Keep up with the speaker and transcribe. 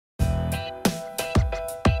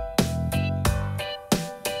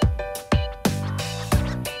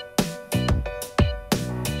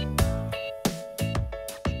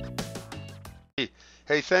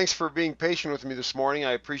Hey, thanks for being patient with me this morning.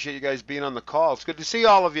 I appreciate you guys being on the call. It's good to see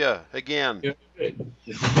all of you again. Good.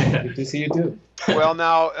 Good to see you too. Well,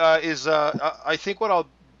 now I think what I'll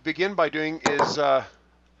begin by doing is Good hi,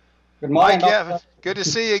 morning, Kevin. Doctor. Good to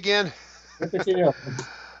see you again. Good to see you.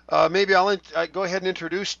 Maybe I'll go ahead and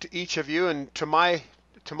introduce to each of you. And to my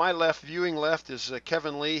left, viewing left, is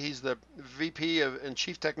Kevin Lee. He's the and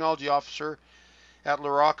Chief Technology Officer at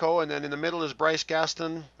Luraco, and then in the middle is Bryce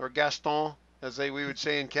Gaston, as we would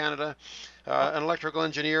say in Canada, an electrical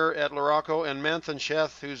engineer at Luraco, and Manthan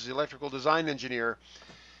Sheth, who's the electrical design engineer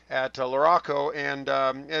at Luraco. And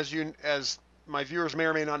as my viewers may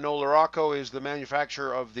or may not know, Luraco is the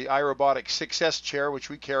manufacturer of the iRobotic 6S chair,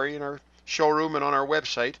 which we carry in our showroom and on our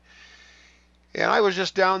website. And I was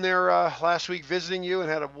just down there last week visiting you and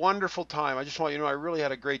had a wonderful time. I just want you to know I really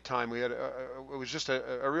had a great time. It was just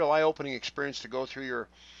a real eye-opening experience to go through your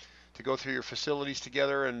facilities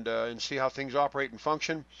together and see how things operate and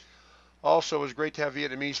function. Also, it was great to have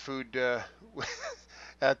Vietnamese food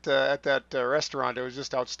at that restaurant. It was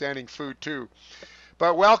just outstanding food too.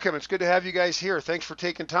 But welcome. It's good to have you guys here. Thanks for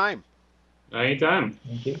taking time. Anytime.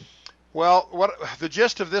 Thank you. Well, what the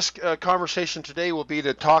gist of this conversation today will be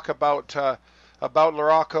to talk about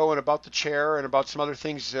Luraco and about the chair and about some other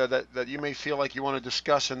things that you may feel like you want to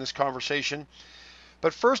discuss in this conversation.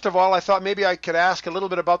 But first of all, I thought maybe I could ask a little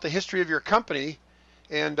bit about the history of your company.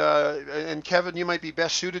 And Kevin, you might be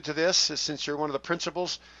best suited to this since you're one of the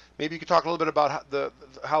principals. Maybe you could talk a little bit about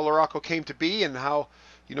how Luraco came to be and how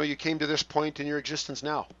you came to this point in your existence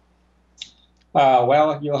now.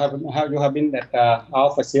 Well, you have been at our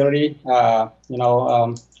facility.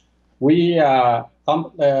 Luraco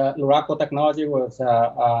technology was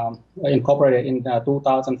incorporated in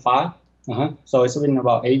 2005. So it's been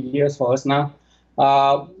about 8 years for us now.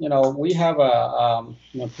 We have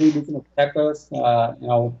three different sectors.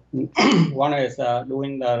 One is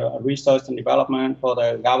doing the research and development for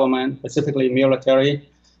the government, specifically military.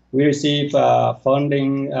 We receive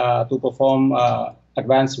funding to perform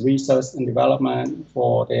advanced research and development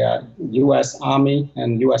for the U.S. Army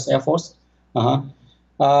and U.S. Air Force.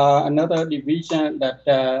 Another division that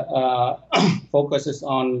focuses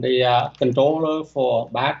on the controller for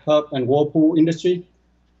bathtub and whirlpool industry.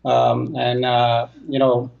 You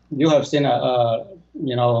have seen a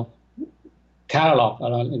catalog,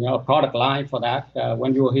 a product line for that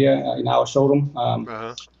when you were here in our showroom.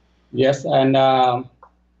 Yes, and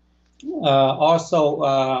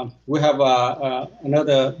also we have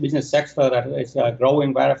another business sector that is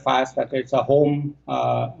growing very fast. That is a home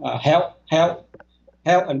health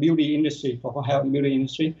and beauty industry for health and beauty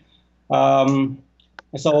industry.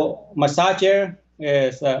 So massager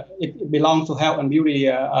is it belongs to health and beauty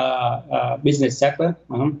business sector.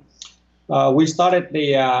 We started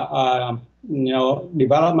the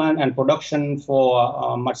development and production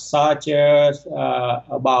for massagers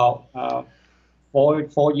about 4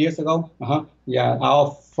 years ago. Yeah,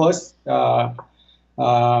 our first massager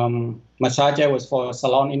was for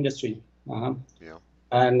salon industry. Yeah.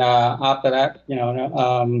 And after that,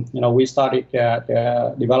 we started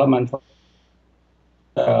the development for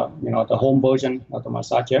the home version of the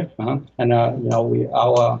massager. And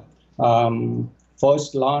our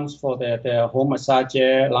first launch for the home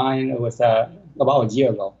massager line was about a year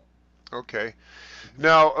ago. Okay.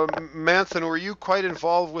 Now, Manthan, were you quite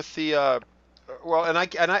involved with the well, and I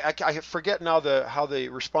forget now how the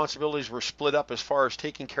responsibilities were split up as far as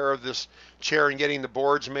taking care of this chair and getting the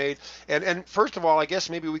boards made. And first of all, I guess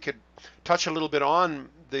maybe we could touch a little bit on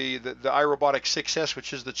the iRobotic 6S,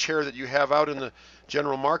 which is the chair that you have out in the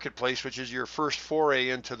general marketplace, which is your first foray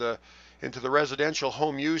into the residential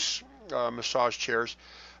home use massage chairs.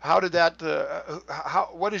 How did that?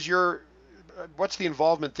 What's the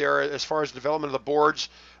involvement there as far as development of the boards?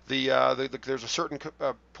 There's a certain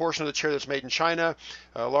portion of the chair that's made in China,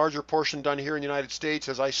 a larger portion done here in the United States,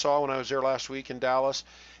 as I saw when I was there last week in Dallas,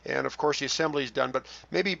 and of course the assembly is done. But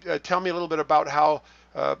maybe tell me a little bit about how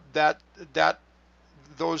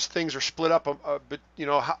those things are split up. But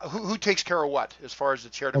who takes care of what as far as the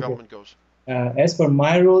chair development goes? As for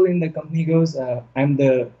my role in the company goes, I'm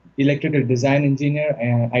the electrical design engineer,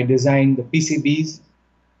 and I design the PCBs,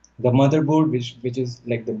 the motherboard, which is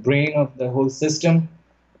like the brain of the whole system,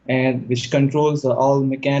 and which controls all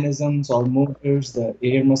mechanisms, all motors, the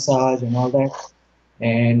air massage and all that.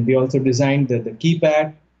 And we also designed the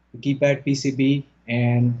keypad PCB,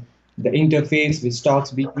 and the interface which talks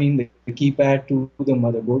between the keypad to the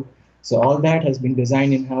motherboard. So all that has been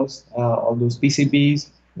designed in-house, all those PCBs,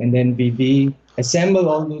 and then we assemble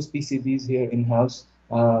all those PCBs here in-house.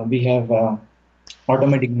 We have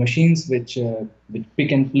automatic machines which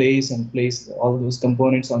pick and place all those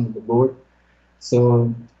components on the board.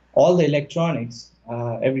 So all the electronics,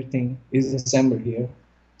 everything is assembled here.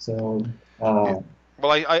 So well,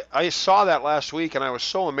 I saw that last week, and I was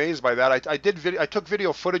so amazed by that. I took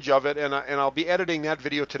video footage of it, and I'll be editing that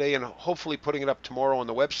video today, and hopefully putting it up tomorrow on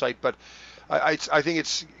the website. But I think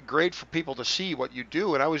it's great for people to see what you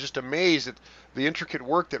do, and I was just amazed at the intricate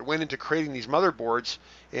work that went into creating these motherboards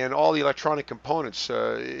and all the electronic components.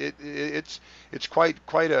 It's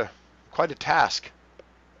quite a task.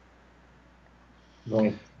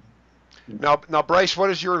 right. Now, Bryce, what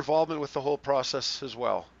is your involvement with the whole process as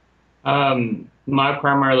well? My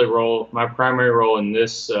primary role in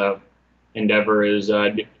this endeavor is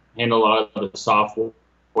handle a lot of the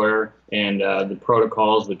software and the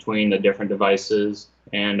protocols between the different devices,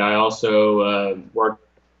 and I also work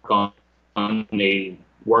on and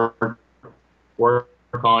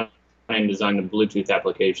design the Bluetooth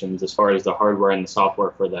applications as far as the hardware and the software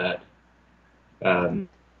for that.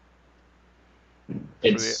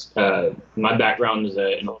 It's my background is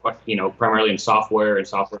primarily in software, and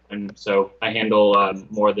so I handle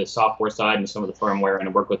more of the software side and some of the firmware, and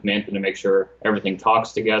I work with Manton to make sure everything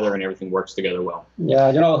talks together and everything works together well.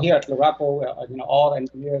 Yeah, here at Luraco, all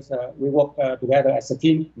engineers we work together as a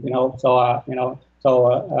team.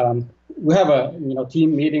 We have a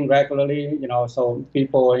team meeting regularly. So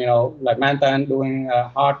people like Manton doing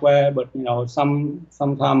hardware, but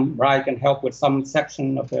sometimes Brian can help with some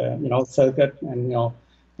section of the circuit, and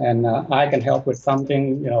I can help with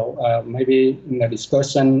something maybe in the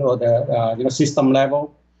discussion or the system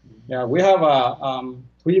level. Yeah, we have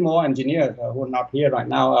 3 more engineers who are not here right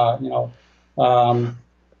now.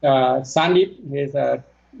 Sandeep is a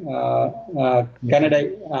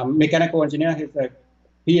candidate mechanical engineer. He's a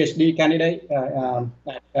PhD candidate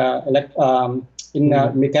in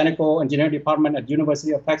mechanical engineering department at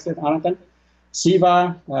University of Texas, Arlington.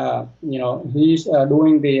 Shiva, he's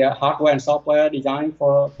doing the hardware and software design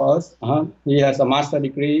for us. He has a master's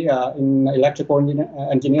degree in electrical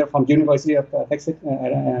engineer from University of Texas,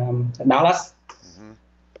 Dallas.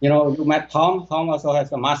 You met Tom. Tom also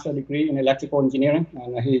has a master's degree in electrical engineering,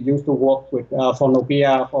 and he used to work with for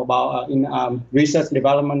Nokia for about in research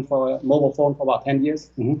development for mobile phone for about 10 years.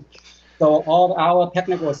 So all our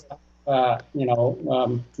technical staff,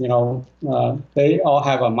 they all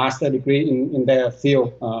have a master's degree in their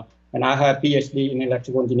field, and I have a PhD in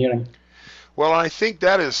electrical engineering. Well, I think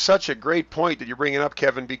that is such a great point that you're bringing up,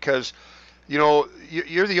 Kevin, because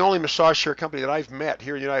you're the only massage chair company that I've met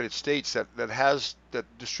here in the United States that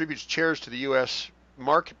distributes chairs to the U.S.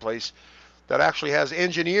 marketplace that actually has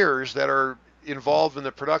engineers that are involved in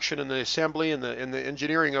the production and the assembly and the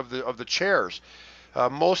engineering of the chairs.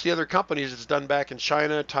 Most of the other companies it's done back in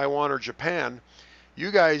China, Taiwan, or Japan.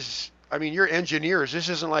 You guys, I mean, you're engineers. This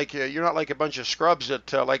isn't like you're not like a bunch of scrubs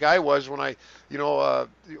that like I was when I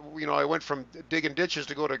went from digging ditches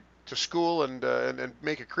to go to school and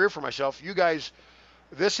make a career for myself. You guys,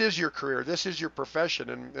 this is your career, this is your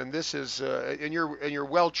profession, and this is and you're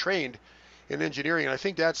well trained in engineering. And I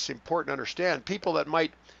think that's important to understand. People that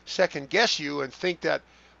might second guess you and think that,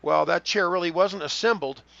 well, that chair really wasn't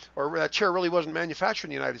assembled or that chair really wasn't manufactured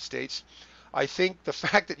in the United States. I think the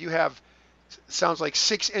fact that you have sounds like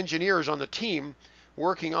 6 engineers on the team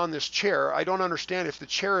working on this chair. I don't understand if the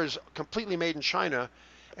chair is completely made in China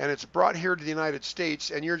and it's brought here to the United States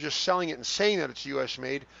and you're just selling it and saying that it's US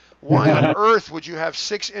made. Why on earth would you have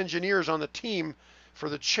 6 engineers on the team for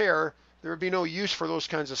the chair? There would be no use for those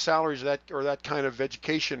kinds of salaries or that kind of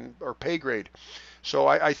education or pay grade. So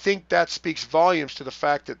I think that speaks volumes to the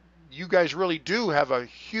fact that you guys really do have a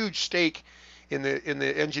huge stake in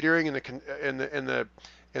the engineering and the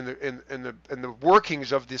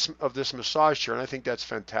workings of this massage chair, and I think that's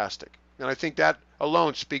fantastic. And I think that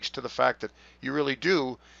alone speaks to the fact that you really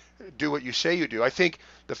do what you say you do. I think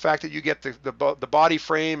the fact that you get the body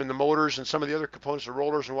frame and the motors and some of the other components, the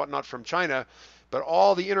rollers and whatnot from China, but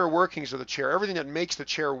all the inner workings of the chair, everything that makes the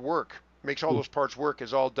chair work, makes all those parts work,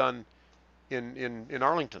 is all done in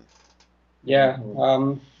Arlington. Yeah,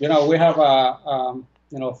 we have a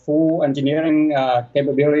full engineering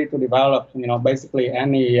capability to develop basically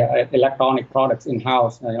any electronic products in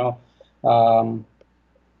house.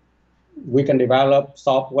 We can develop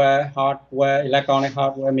software, hardware, electronic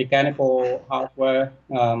hardware, mechanical hardware,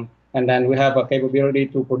 and then we have a capability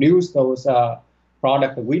to produce those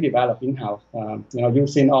products that we develop in-house. You've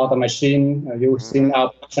seen all the machine, you've seen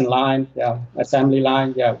our production line, assembly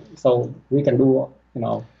line, so we can do,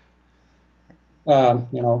 from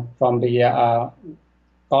the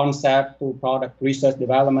concept to product research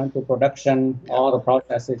development to production, all the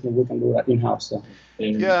processes, we can do that in-house. So.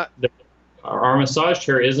 Our massage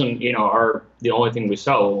chair isn't, the only thing we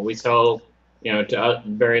sell. We sell to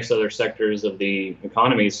various other sectors of the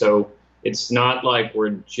economy. So it's not like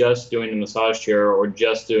we're just doing the massage chair or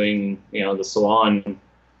just doing, the salon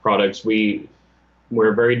products. We're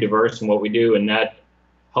very diverse in what we do, and that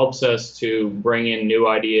helps us to bring in new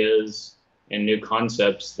ideas and new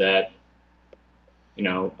concepts that,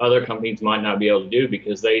 other companies might not be able to do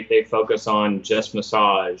because they focus on just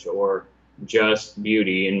massage or just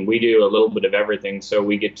beauty, and we do a little bit of everything. So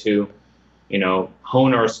we get to,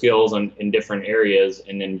 hone our skills in different areas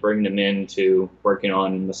and then bring them into working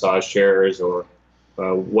on massage chairs or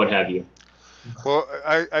what have you. Well,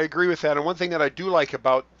 I agree with that. And one thing that I do like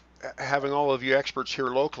about having all of you experts here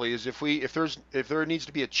locally is if there needs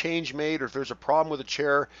to be a change made, or if there's a problem with a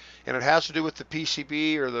chair and it has to do with the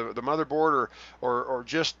PCB or the motherboard or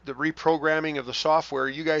just the reprogramming of the software,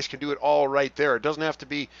 you guys can do it all right there. It doesn't have to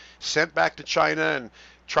be sent back to China and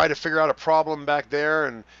try to figure out a problem back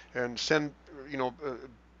there and send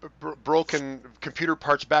broken computer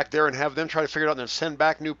parts back there and have them try to figure it out and then send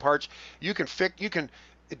back new parts. You can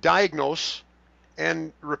diagnose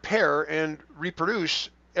and repair and reproduce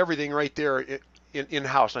everything right there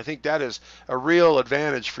in-house. And I think that is a real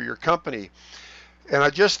advantage for your company. And I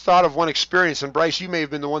just thought of one experience, and Bryce, you may have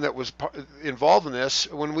been the one that was involved in this.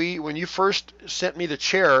 When you first sent me the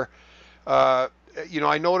chair, I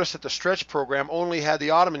noticed that the stretch program only had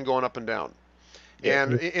the ottoman going up and down. Yeah.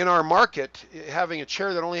 And in our market, having a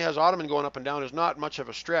chair that only has ottoman going up and down is not much of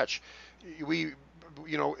a stretch. You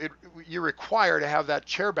require to have that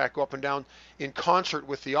chair back go up and down in concert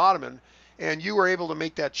with the ottoman. And you were able to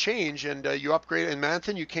make that change, and you upgraded. In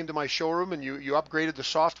Manthan, you came to my showroom and you upgraded the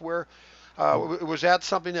software. Was that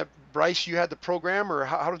something that, Bryce, you had the program, or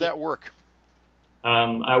how did that work?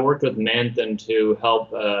 I worked with Manthan to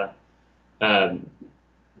help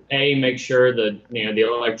make sure that the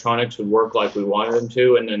electronics would work like we wanted them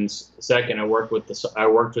to, and then second, I worked with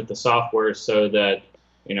the software so that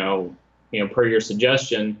per your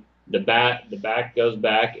suggestion, the back goes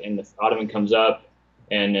back and the ottoman comes up.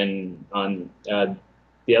 And then on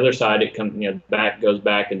the other side, it comes, the back goes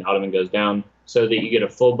back and the ottoman goes down, so that you get a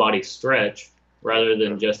full body stretch rather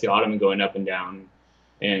than just the ottoman going up and down.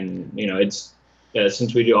 And it's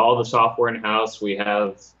since we do all the software in house, we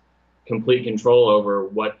have complete control over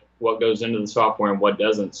what goes into the software and what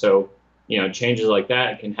doesn't. So changes like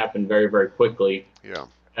that can happen very, very quickly. Yeah.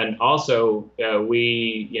 And also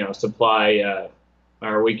we supply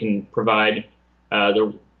or we can provide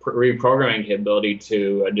the reprogramming capability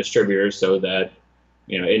to distributors, so that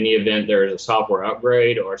in the event there is a software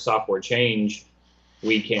upgrade or a software change,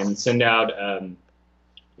 we can send out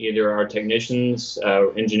either our technicians,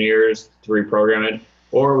 engineers to reprogram it,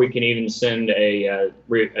 or we can even send a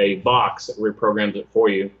box that reprograms it for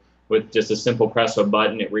you with just a simple press of a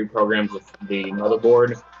button. It reprograms the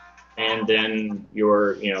motherboard, and then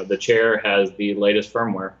the chair has the latest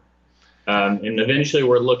firmware. And eventually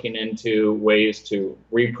we're looking into ways to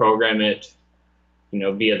reprogram it,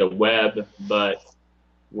 via the web, but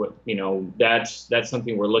that's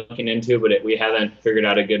something we're looking into, but we haven't figured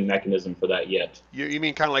out a good mechanism for that yet. You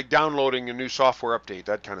mean kind of like downloading a new software update,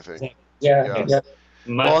 that kind of thing? Yeah.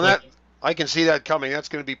 Well, and I can see that coming. That's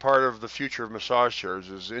going to be part of the future of massage chairs,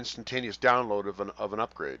 is instantaneous download of an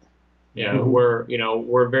upgrade. Yeah,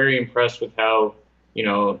 we're very impressed with how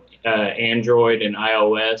Android and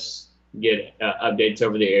iOS get updates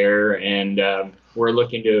over the air, and we're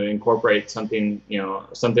looking to incorporate something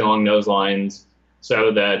along those lines,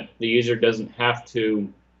 so that the user doesn't have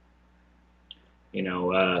to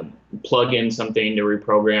plug in something to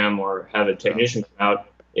reprogram or have a technician come out.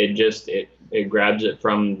 It grabs it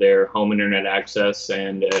from their home internet access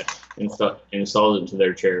and installs it into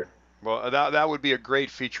their chair. Well, that would be a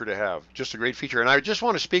great feature to have, just a great feature. And I just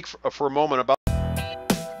want to speak for a moment about